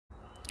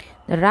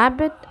The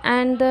Rabbit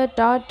and the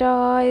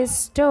Tortoise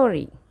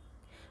Story.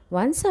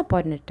 Once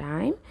upon a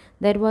time,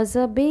 there was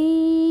a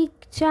big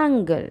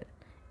jungle.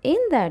 In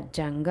that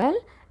jungle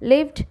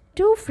lived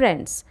two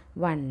friends,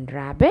 one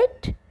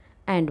rabbit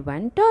and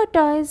one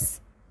tortoise.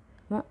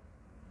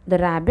 The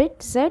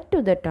rabbit said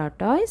to the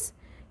tortoise,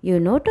 "You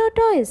know,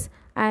 tortoise,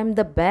 I am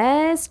the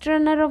best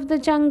runner of the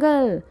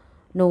jungle.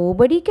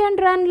 Nobody can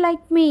run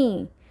like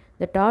me."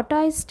 The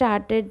tortoise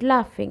started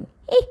laughing.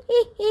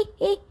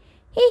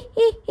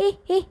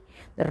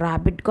 The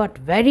rabbit got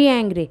very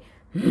angry.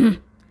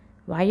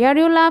 "Why are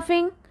you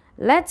laughing?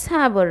 Let's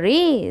have a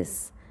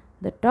race."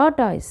 The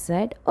tortoise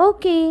said,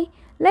 "Okay,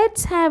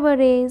 let's have a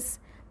race."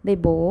 They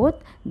both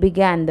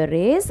began the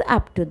race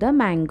up to the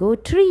mango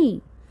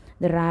tree.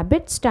 The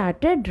rabbit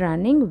started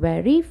running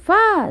very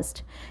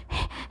fast.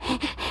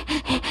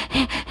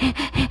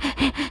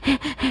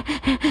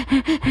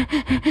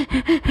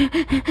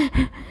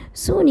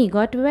 Soon he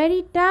got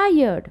very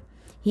tired.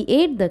 He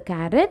ate the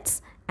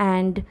carrots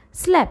and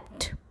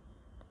slept.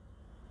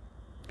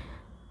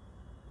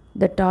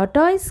 The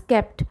tortoise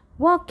kept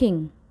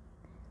walking.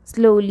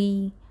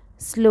 Slowly,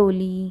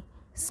 slowly,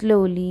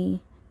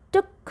 slowly,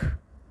 tuk,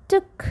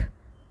 tuk,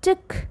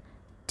 tuk,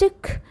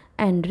 tuk,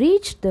 and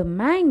reached the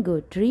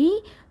mango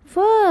tree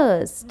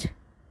first.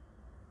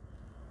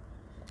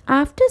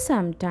 After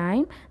some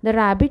time, the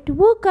rabbit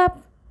woke up.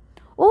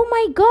 "Oh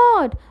my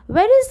God,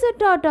 where is the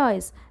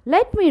tortoise?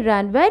 Let me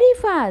run very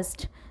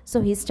fast."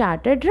 So he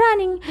started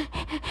running.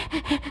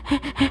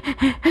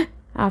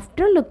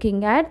 After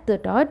looking at the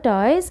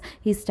tortoise,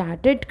 he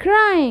started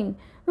crying.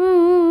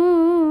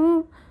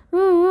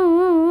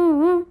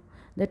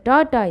 The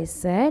tortoise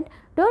said,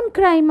 "Don't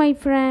cry, my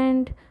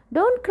friend.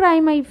 Don't cry,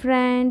 my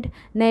friend.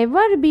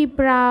 Never be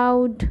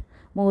proud."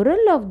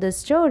 Moral of the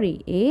story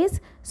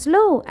is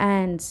slow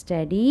and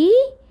steady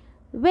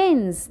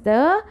wins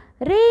the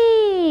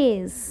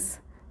race.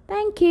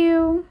 Thank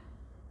you.